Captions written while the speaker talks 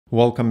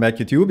Welcome back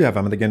YouTube, I have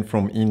Ahmed again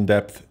from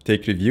In-Depth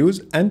Tech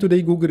Reviews, and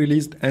today Google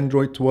released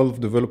Android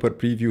 12 Developer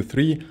Preview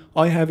 3.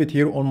 I have it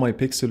here on my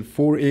Pixel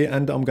 4a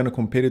and I'm gonna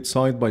compare it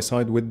side by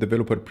side with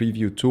Developer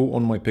Preview 2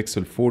 on my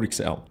Pixel 4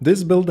 XL.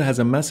 This build has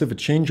a massive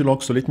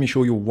changelog, so let me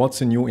show you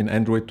what's new in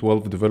Android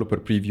 12 Developer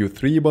Preview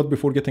 3. But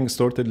before getting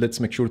started,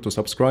 let's make sure to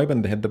subscribe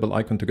and hit the bell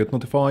icon to get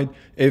notified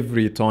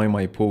every time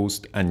I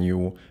post a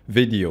new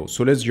video.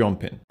 So let's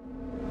jump in.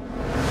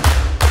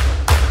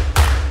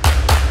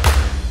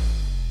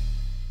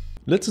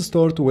 Let's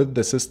start with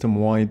the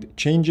system-wide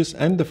changes,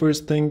 and the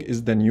first thing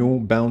is the new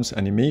bounce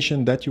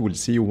animation that you will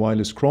see while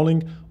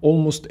scrolling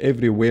almost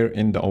everywhere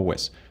in the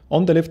OS.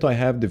 On the left I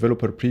have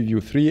Developer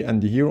Preview 3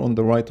 and here on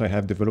the right I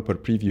have Developer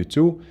Preview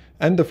 2,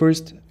 and the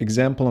first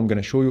example I'm going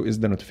to show you is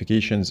the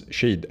notifications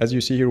shade. As you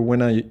see here,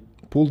 when I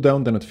pull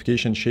down the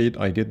notification shade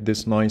I get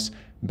this nice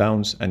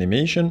bounce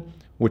animation,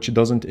 which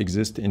doesn't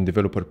exist in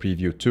Developer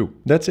Preview 2.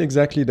 That's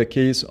exactly the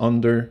case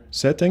under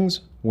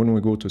Settings. When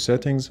we go to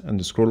Settings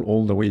and scroll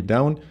all the way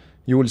down,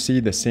 you will see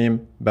the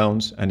same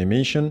bounce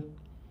animation,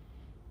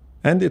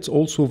 and it's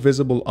also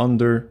visible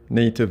under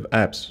native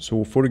apps.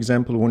 So for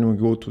example, when we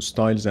go to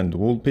Styles and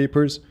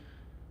Wallpapers,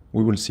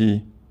 we will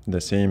see the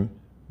same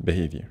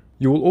behavior.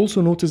 You will also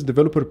notice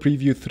Developer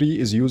Preview 3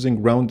 is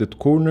using rounded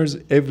corners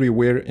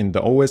everywhere in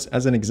the OS.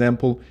 As an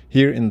example,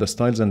 here in the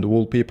Styles and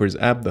Wallpapers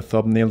app, the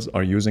thumbnails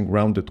are using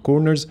rounded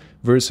corners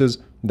versus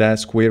the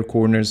square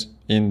corners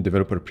in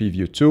Developer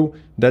Preview 2.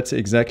 That's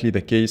exactly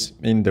the case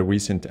in the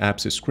recent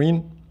apps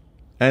screen.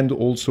 And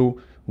also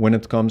when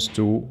it comes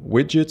to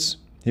widgets,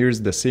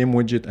 here's the same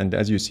widget, and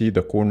as you see,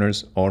 the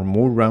corners are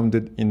more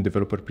rounded in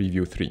Developer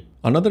Preview 3.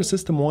 Another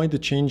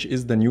system-wide change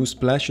is the new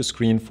splash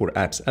screen for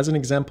apps. As an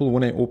example,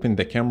 when I open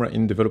the camera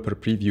in Developer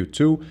Preview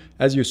 2,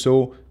 as you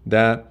saw,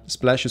 the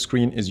splash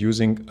screen is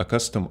using a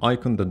custom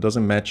icon that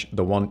doesn't match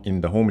the one in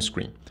the home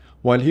screen.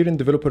 While here in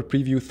Developer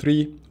Preview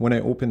 3, when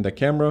I open the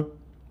camera,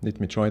 let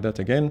me try that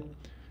again,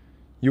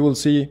 you will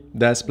see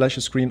the splash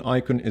screen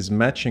icon is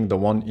matching the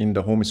one in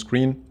the home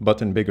screen,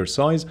 but in bigger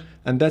size.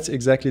 And that's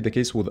exactly the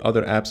case with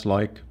other apps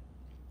like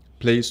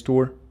Play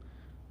Store.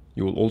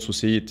 You will also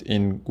see it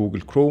in Google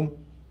Chrome,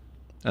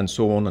 and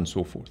so on and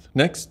so forth.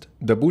 Next,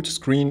 the boot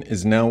screen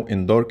is now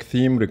in dark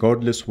theme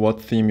regardless what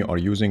theme you are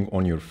using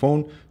on your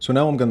phone. So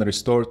now I'm gonna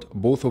restart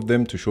both of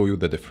them to show you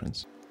the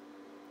difference.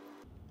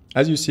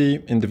 As you see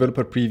in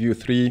Developer Preview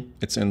 3,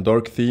 it's in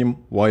dark theme,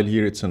 while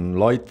here it's in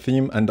light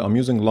theme, and I'm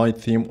using light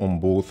theme on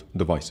both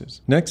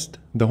devices. Next,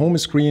 the home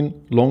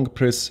screen long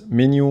press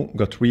menu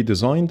got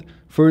redesigned.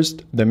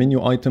 First, the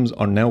menu items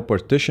are now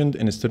partitioned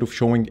instead of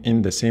showing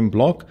in the same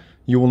block.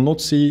 You will not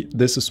see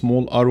this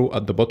small arrow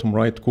at the bottom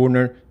right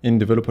corner in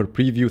Developer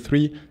Preview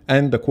 3,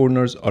 and the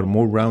corners are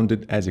more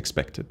rounded as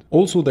expected.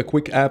 Also, the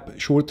quick app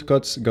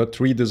shortcuts got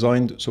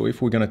redesigned. So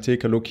if we're gonna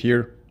take a look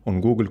here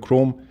on Google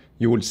Chrome,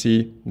 you will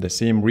see the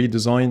same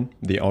redesign.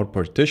 They are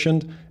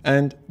partitioned,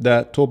 and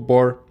the top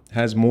bar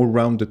has more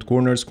rounded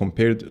corners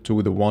compared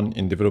to the one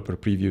in Developer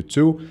Preview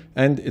 2,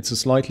 and it's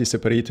slightly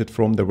separated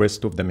from the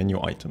rest of the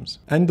menu items.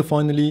 And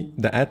finally,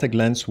 the at a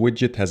glance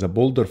widget has a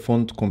bolder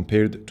font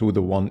compared to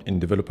the one in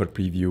Developer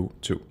Preview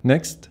 2.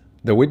 Next,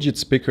 the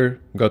widgets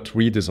picker got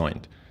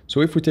redesigned. So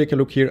if we take a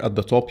look here at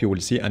the top, you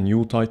will see a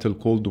new title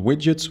called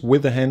Widgets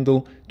with a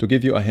handle to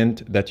give you a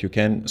hint that you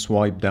can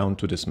swipe down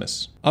to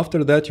dismiss.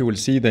 After that, you will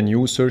see the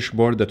new search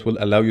bar that will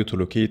allow you to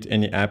locate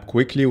any app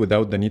quickly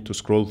without the need to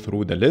scroll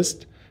through the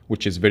list,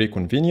 which is very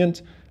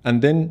convenient. And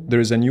then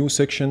there is a new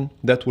section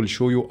that will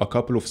show you a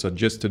couple of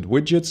suggested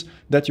widgets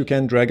that you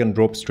can drag and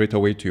drop straight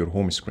away to your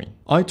home screen.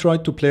 I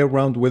tried to play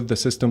around with the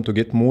system to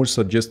get more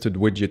suggested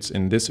widgets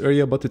in this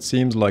area, but it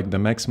seems like the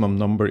maximum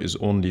number is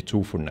only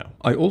 2 for now.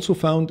 I also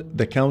found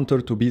the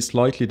counter to be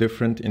slightly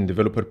different in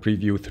Developer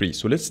Preview 3.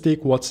 So let's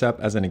take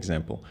WhatsApp as an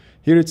example.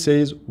 Here it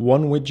says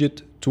 1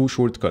 widget, 2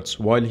 shortcuts,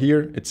 while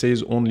here it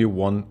says only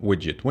 1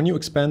 widget. When you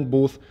expand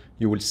both,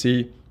 you will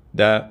see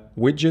the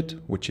widget,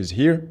 which is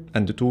here,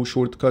 and the 2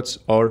 shortcuts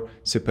are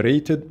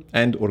separated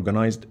and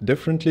organized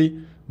differently.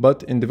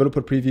 But in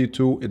Developer Preview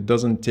 2, it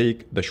doesn't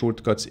take the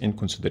shortcuts in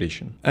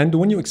consideration. And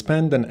when you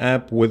expand an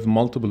app with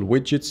multiple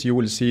widgets, you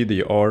will see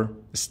they are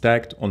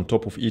stacked on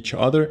top of each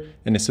other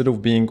instead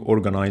of being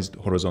organized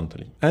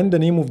horizontally. And the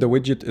name of the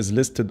widget is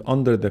listed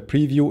under the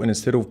preview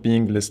instead of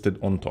being listed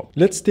on top.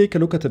 Let's take a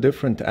look at a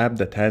different app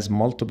that has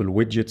multiple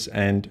widgets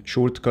and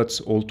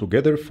shortcuts all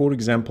together. For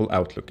example,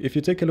 Outlook. If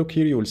you take a look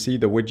here, you will see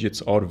the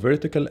widgets are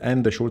vertical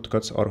and the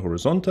shortcuts are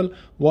horizontal,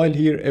 while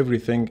here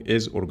everything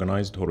is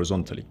organized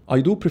horizontally.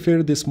 I do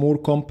prefer this more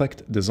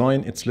compact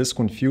design. It's less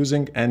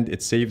confusing and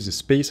it saves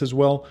space as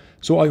well.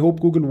 So I hope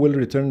Google will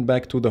return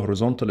back to the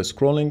horizontal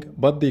scrolling,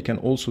 but they can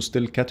also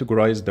still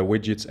categorize the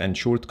widgets and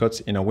shortcuts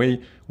in a way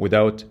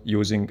without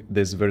using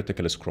this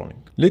vertical scrolling.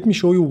 Let me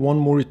show you one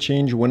more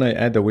change when I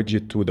add a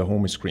widget to the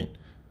home screen.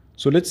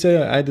 So let's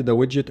say I added a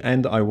widget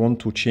and I want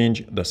to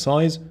change the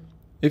size.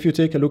 If you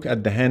take a look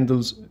at the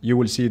handles, you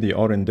will see they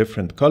are in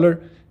different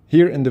color.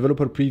 Here in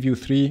Developer Preview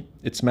 3,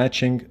 it's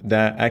matching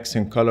the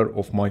accent color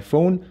of my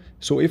phone.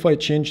 So if I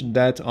change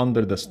that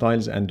under the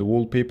Styles and the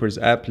Wallpapers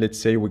app, let's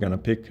say we're gonna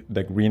pick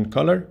the green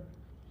color,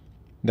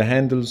 the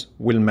handles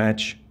will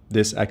match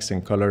this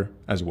accent color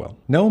as well.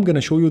 Now I'm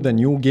gonna show you the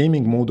new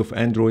gaming mode of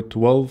Android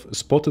 12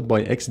 spotted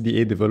by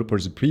XDA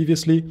developers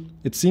previously.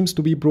 It seems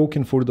to be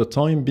broken for the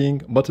time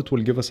being, but it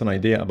will give us an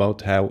idea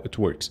about how it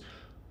works.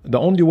 The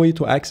only way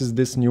to access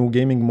this new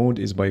gaming mode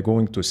is by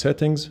going to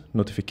Settings,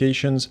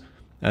 Notifications,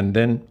 and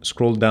then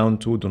scroll down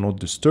to Do Not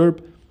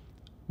Disturb.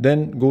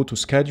 Then go to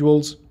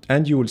Schedules,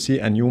 and you will see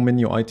a new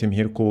menu item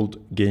here called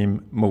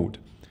Game Mode.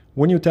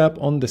 When you tap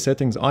on the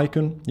settings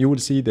icon, you will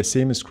see the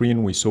same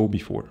screen we saw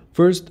before.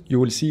 First, you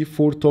will see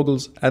 4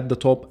 toggles at the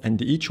top,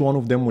 and each one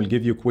of them will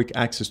give you quick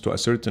access to a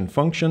certain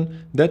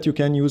function that you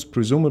can use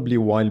presumably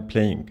while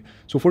playing.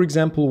 So for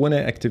example, when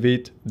I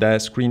activate the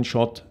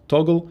screenshot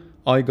toggle,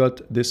 I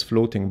got this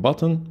floating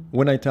button.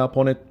 When I tap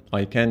on it,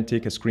 I can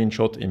take a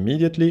screenshot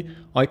immediately.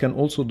 I can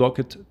also dock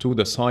it to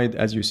the side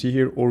as you see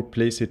here, or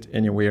place it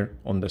anywhere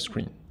on the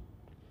screen.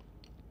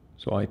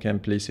 So I can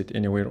place it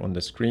anywhere on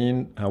the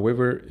screen.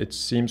 However, it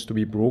seems to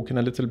be broken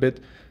a little bit.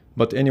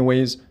 But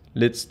anyways,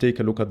 let's take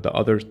a look at the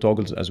other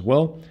toggles as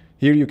well.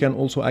 Here you can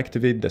also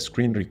activate the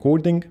screen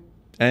recording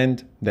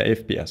and the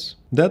FPS.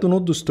 The Do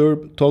Not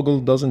Disturb toggle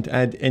doesn't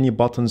add any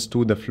buttons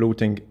to the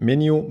floating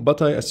menu, but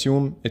I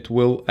assume it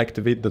will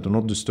activate the Do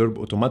Not Disturb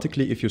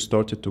automatically if you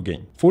start it to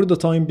game. For the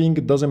time being,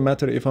 it doesn't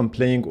matter if I'm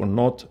playing or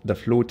not, the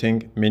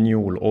floating menu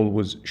will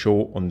always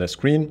show on the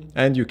screen,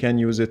 and you can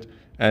use it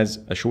as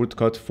a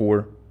shortcut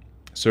for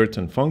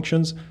certain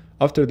functions.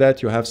 After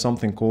that, you have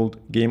something called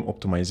game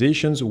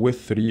optimizations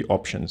with 3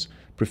 options: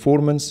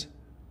 performance,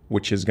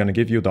 which is going to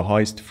give you the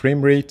highest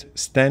frame rate,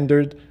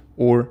 standard,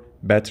 or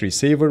battery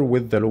saver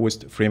with the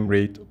lowest frame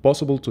rate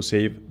possible to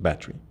save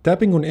battery.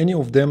 Tapping on any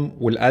of them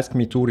will ask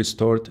me to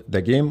restart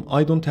the game.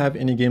 I don't have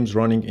any games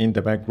running in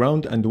the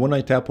background, and when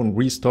I tap on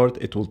restart,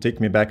 it will take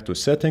me back to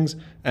settings,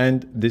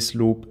 and this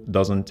loop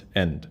doesn't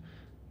end.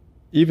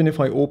 Even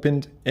if I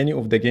opened any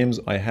of the games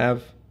I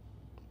have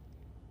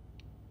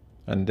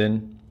and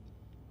then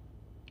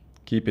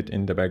keep it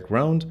in the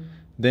background,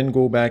 then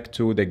go back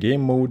to the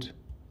game mode,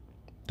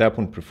 tap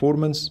on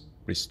performance,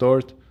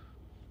 restart,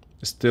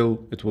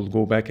 still it will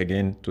go back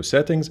again to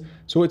settings,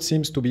 so it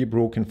seems to be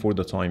broken for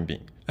the time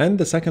being. And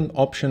the second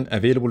option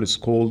available is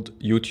called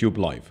YouTube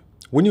Live.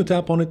 When you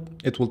tap on it,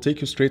 it will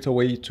take you straight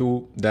away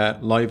to the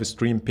live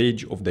stream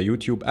page of the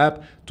YouTube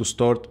app to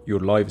start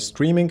your live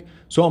streaming.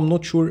 So I'm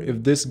not sure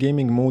if this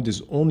gaming mode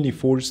is only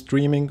for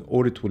streaming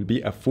or it will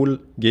be a full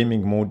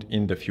gaming mode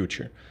in the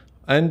future.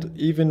 And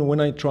even when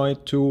I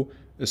tried to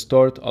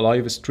start a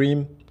live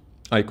stream,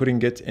 I couldn't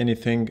get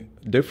anything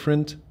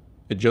different.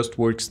 It just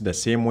works the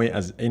same way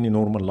as any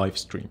normal live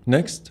stream.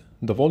 Next,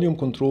 the volume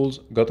controls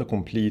got a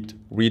complete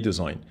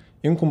redesign.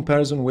 In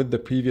comparison with the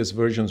previous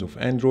versions of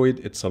Android,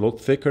 it's a lot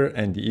thicker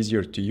and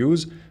easier to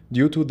use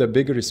due to the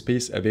bigger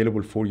space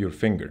available for your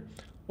finger.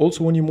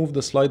 Also, when you move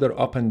the slider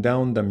up and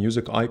down, the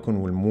music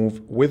icon will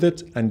move with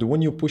it, and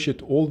when you push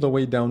it all the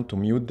way down to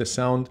mute the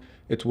sound,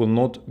 it will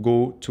not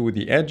go to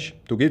the edge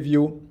to give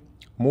you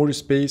more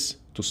space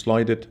to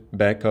slide it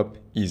back up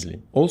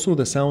easily. Also,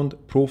 the sound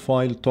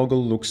profile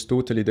toggle looks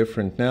totally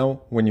different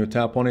now. When you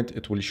tap on it,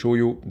 it will show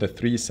you the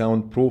 3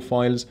 sound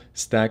profiles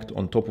stacked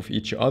on top of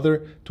each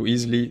other to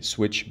easily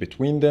switch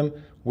between them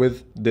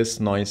with this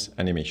nice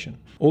animation.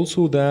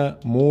 Also, the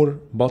More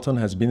button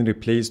has been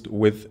replaced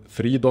with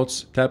 3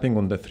 dots. Tapping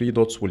on the 3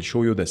 dots will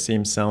show you the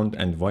same sound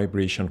and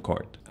vibration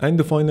card.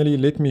 And finally,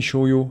 let me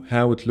show you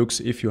how it looks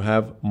if you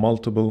have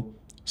multiple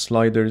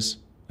sliders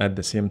at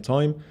the same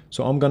time.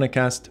 So I'm gonna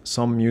cast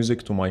some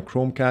music to my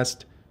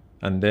Chromecast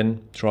and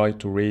then try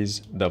to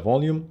raise the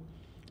volume.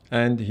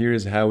 And here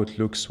is how it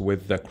looks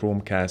with the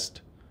Chromecast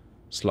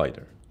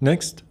slider.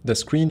 Next, the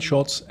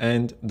screenshots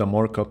and the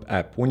Markup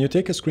app. When you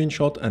take a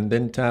screenshot and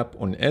then tap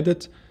on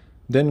edit,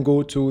 then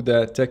go to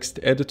the text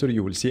editor,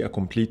 you will see a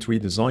complete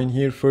redesign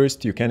here.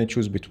 First, you can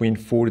choose between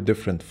 4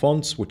 different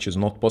fonts, which is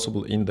not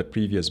possible in the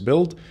previous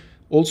build.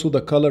 Also,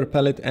 the color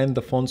palette and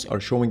the fonts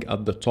are showing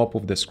at the top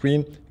of the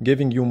screen,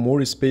 giving you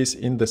more space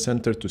in the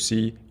center to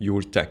see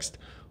your text.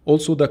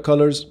 Also, the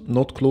colors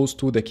not close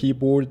to the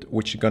keyboard,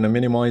 which is gonna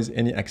minimize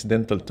any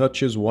accidental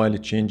touches while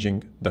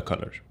changing the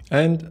color.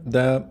 And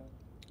the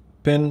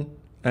pen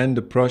and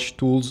the brush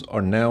tools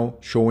are now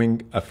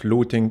showing a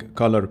floating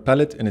color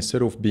palette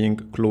instead of being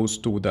close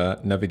to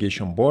the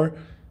navigation bar,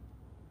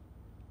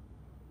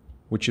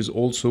 which is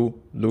also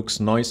looks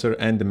nicer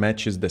and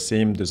matches the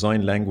same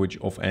design language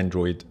of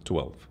Android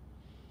 12.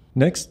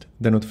 Next,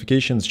 the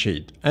notifications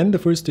shade. And the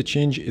first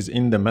change is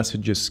in the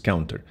messages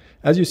counter.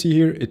 As you see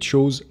here, it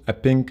shows a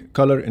pink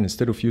color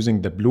instead of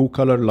using the blue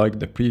color like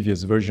the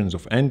previous versions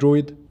of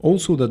Android.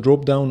 Also, the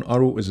drop-down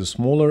arrow is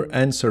smaller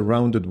and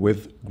surrounded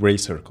with gray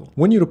circle.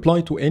 When you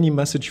reply to any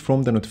message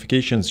from the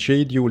notifications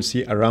shade, you will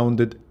see a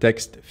rounded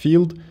text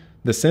field.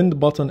 The send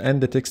button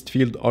and the text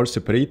field are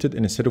separated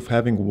instead of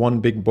having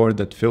one big bar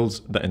that fills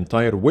the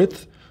entire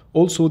width.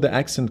 Also, the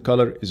accent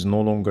color is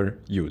no longer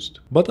used.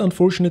 But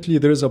unfortunately,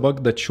 there is a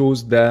bug that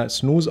shows the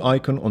snooze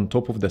icon on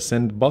top of the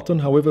send button.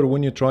 However,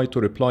 when you try to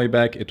reply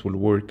back, it will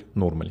work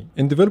normally.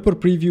 In Developer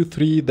Preview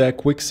 3, the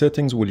quick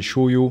settings will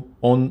show you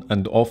on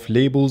and off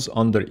labels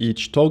under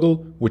each toggle,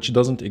 which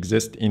doesn't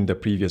exist in the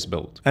previous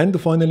build. And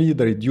finally,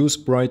 the reduce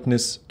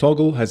brightness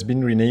toggle has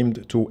been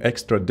renamed to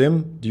extra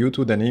dim due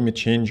to the name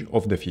change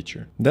of the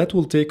feature. That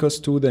will take us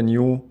to the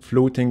new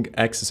floating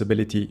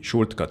accessibility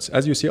shortcuts.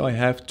 As you see, I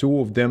have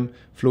two of them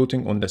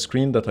floating on the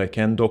screen that I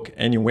can dock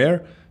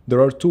anywhere.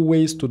 There are two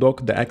ways to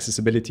dock the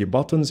accessibility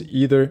buttons,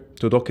 either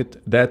to dock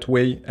it that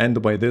way,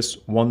 and by this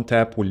one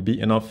tap will be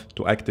enough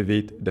to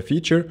activate the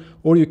feature,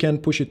 or you can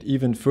push it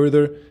even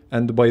further,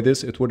 and by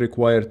this it will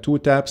require two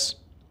taps,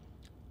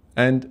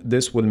 and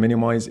this will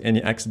minimize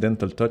any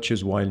accidental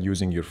touches while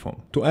using your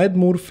phone. To add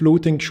more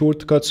floating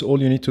shortcuts,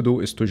 all you need to do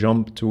is to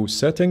jump to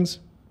settings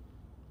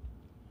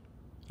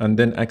and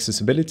then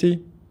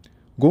accessibility.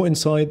 Go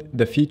inside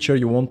the feature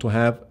you want to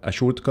have a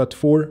shortcut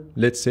for.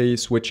 Let's say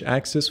switch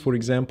axis, for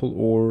example,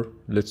 or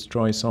let's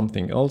try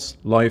something else,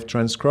 live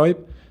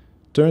transcribe.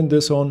 Turn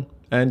this on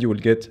and you will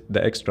get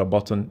the extra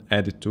button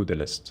added to the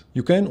list.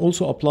 You can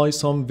also apply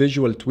some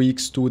visual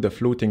tweaks to the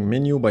floating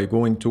menu by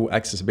going to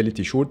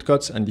accessibility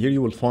shortcuts, and here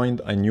you will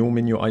find a new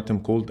menu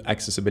item called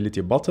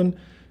accessibility button.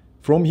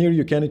 From here,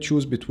 you can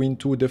choose between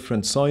two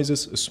different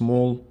sizes,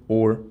 small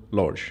or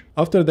large.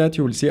 After that,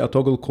 you will see a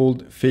toggle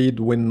called fade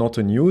when not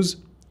in use.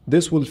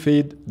 This will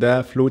fade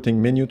the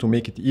floating menu to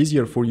make it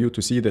easier for you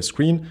to see the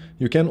screen.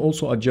 You can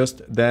also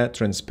adjust the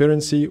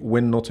transparency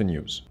when not in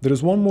use. There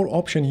is one more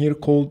option here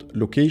called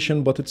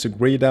location, but it's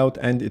grayed out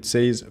and it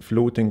says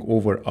floating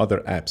over other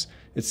apps.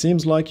 It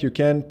seems like you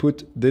can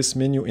put this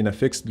menu in a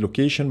fixed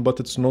location, but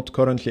it's not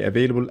currently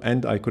available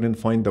and I couldn't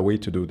find a way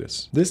to do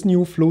this. This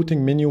new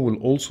floating menu will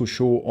also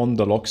show on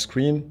the lock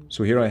screen.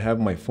 So here I have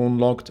my phone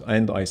locked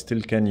and I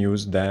still can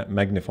use the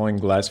magnifying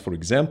glass, for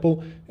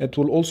example. It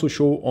will also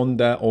show on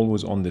the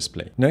always on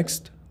display.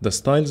 Next, the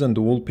Styles and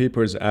the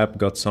Wallpapers app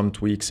got some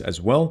tweaks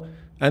as well.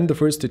 And the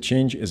first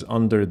change is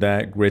under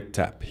the grid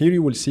tab. Here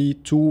you will see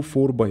two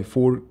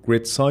 4x4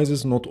 grid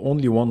sizes, not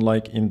only one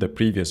like in the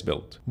previous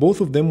build.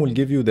 Both of them will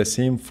give you the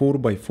same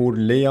 4x4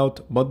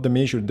 layout, but the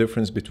major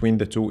difference between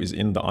the two is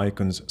in the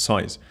icon's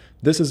size.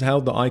 This is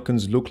how the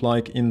icons look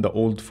like in the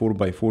old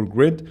 4x4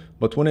 grid,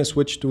 but when I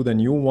switch to the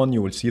new one,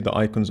 you will see the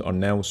icons are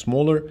now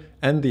smaller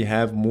and they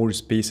have more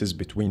spaces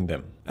between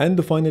them.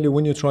 And finally,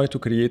 when you try to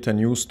create a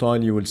new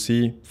style, you will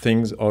see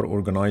things are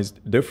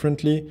organized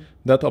differently.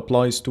 That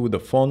applies to the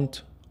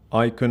font,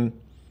 icon,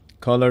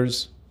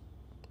 colors,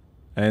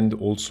 and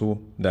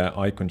also the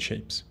icon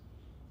shapes.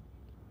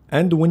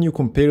 And when you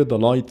compare the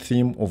light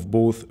theme of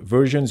both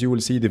versions, you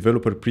will see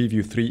Developer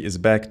Preview 3 is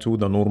back to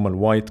the normal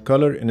white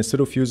color instead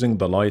of using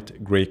the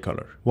light gray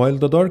color, while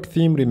the dark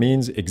theme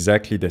remains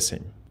exactly the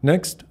same.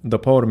 Next, the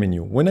power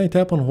menu. When I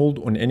tap and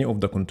hold on any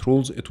of the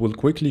controls, it will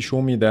quickly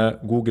show me the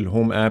Google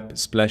Home app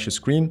splash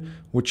screen,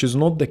 which is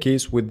not the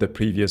case with the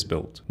previous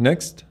build.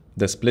 Next,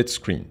 the split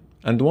screen.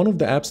 And one of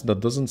the apps that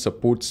doesn't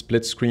support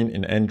split screen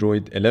in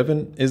Android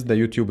 11 is the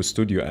YouTube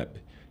Studio app.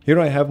 Here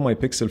I have my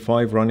Pixel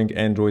 5 running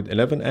Android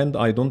 11 and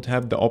I don't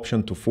have the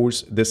option to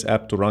force this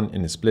app to run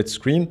in a split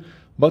screen,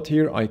 but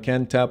here I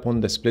can tap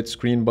on the split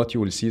screen, but you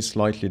will see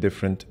slightly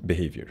different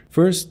behavior.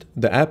 First,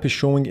 the app is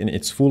showing in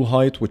its full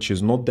height, which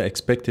is not the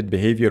expected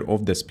behavior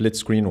of the split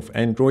screen of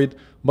Android,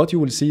 but you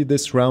will see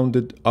this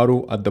rounded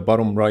arrow at the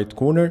bottom right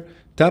corner.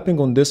 Tapping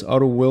on this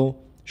arrow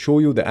will show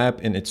you the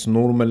app in its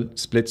normal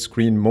split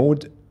screen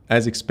mode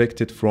as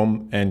expected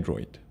from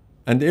Android.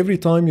 And every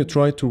time you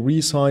try to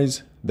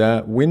resize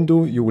the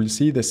window, you will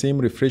see the same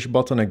refresh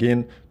button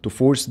again to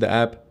force the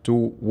app to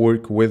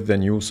work with the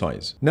new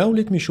size. Now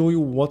let me show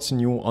you what's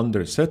new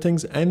under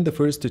settings, and the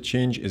first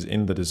change is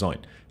in the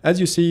design.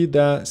 As you see,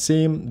 the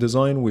same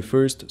design we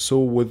first saw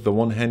with the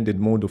one-handed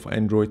mode of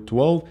Android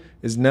 12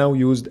 is now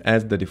used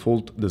as the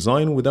default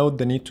design without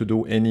the need to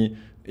do any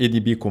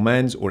ADB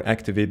commands or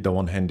activate the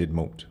one-handed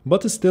mode.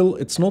 But still,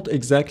 it's not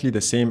exactly the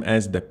same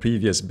as the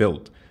previous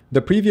build.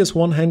 The previous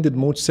one-handed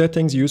mode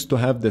settings used to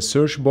have the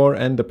search bar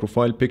and the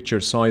profile picture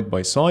side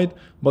by side,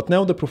 but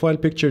now the profile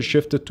picture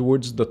shifted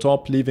towards the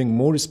top, leaving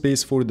more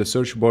space for the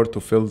search bar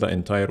to fill the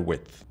entire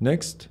width.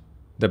 Next,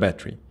 the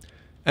battery.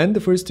 And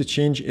the first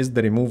change is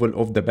the removal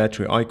of the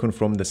battery icon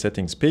from the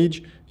settings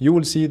page. You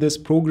will see this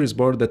progress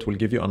bar that will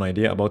give you an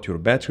idea about your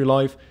battery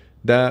life.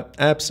 The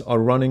apps are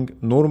running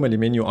normally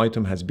menu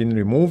item has been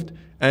removed,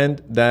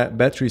 and the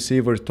battery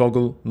saver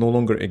toggle no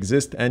longer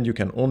exists, and you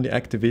can only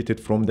activate it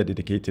from the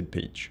dedicated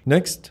page.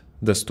 Next,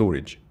 the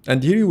storage.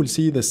 And here you will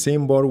see the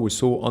same bar we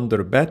saw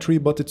under battery,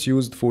 but it's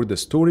used for the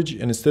storage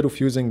instead of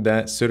using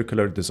the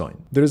circular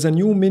design. There is a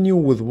new menu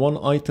with one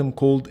item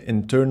called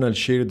internal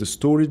shared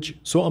storage,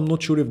 so I'm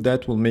not sure if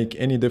that will make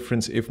any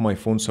difference if my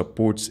phone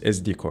supports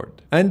SD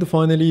card. And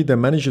finally, the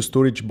manage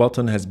storage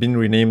button has been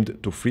renamed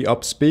to free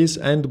up space,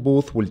 and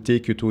both will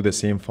take you to the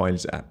same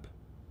files app.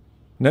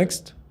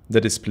 Next, the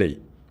display.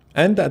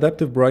 And the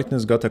adaptive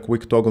brightness got a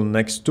quick toggle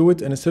next to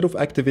it instead of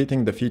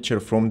activating the feature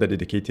from the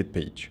dedicated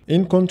page.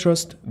 In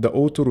contrast, the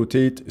auto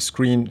rotate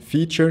screen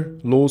feature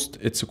lost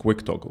its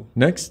quick toggle.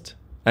 Next,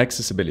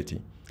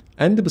 accessibility.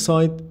 And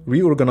beside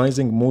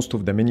reorganizing most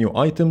of the menu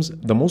items,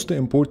 the most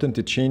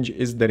important change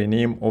is the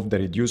rename of the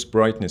reduce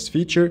brightness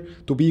feature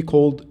to be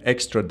called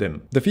extra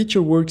dim. The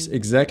feature works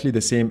exactly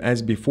the same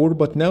as before,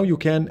 but now you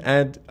can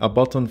add a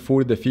button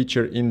for the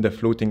feature in the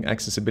floating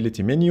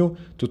accessibility menu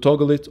to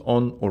toggle it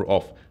on or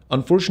off.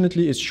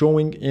 Unfortunately, it's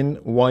showing in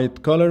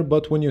white color,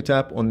 but when you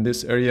tap on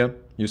this area,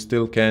 you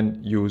still can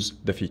use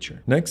the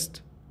feature.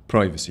 Next,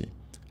 privacy.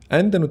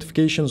 And the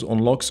notifications on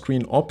lock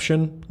screen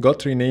option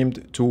got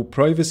renamed to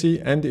privacy,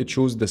 and it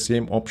shows the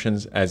same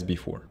options as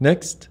before.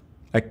 Next,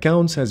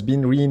 accounts has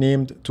been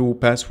renamed to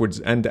passwords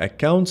and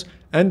accounts,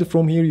 and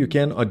from here you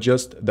can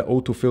adjust the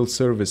autofill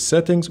service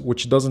settings,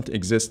 which doesn't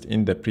exist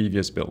in the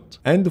previous build.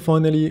 And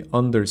finally,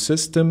 under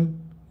system,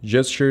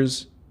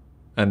 gestures,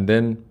 and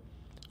then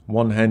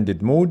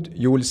one-handed mode,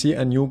 you will see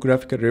a new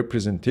graphical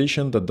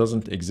representation that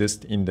doesn't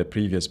exist in the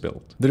previous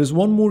build. There is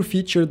one more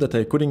feature that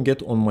I couldn't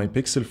get on my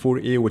Pixel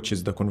 4a, which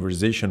is the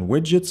conversation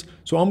widgets.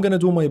 So I'm gonna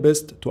do my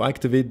best to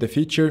activate the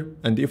feature,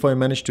 and if I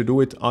manage to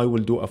do it, I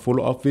will do a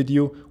follow-up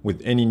video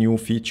with any new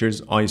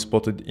features I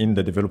spotted in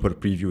the developer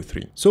preview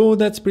 3. So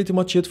that's pretty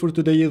much it for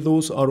today.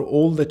 Those are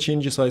all the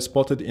changes I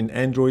spotted in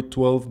Android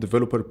 12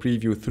 developer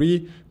preview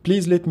 3.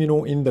 Please let me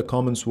know in the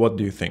comments what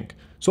do you think.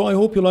 So I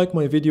hope you like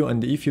my video,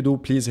 and if you do,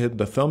 please hit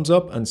the thumbs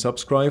up and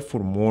subscribe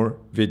for more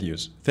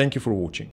videos. Thank you for watching.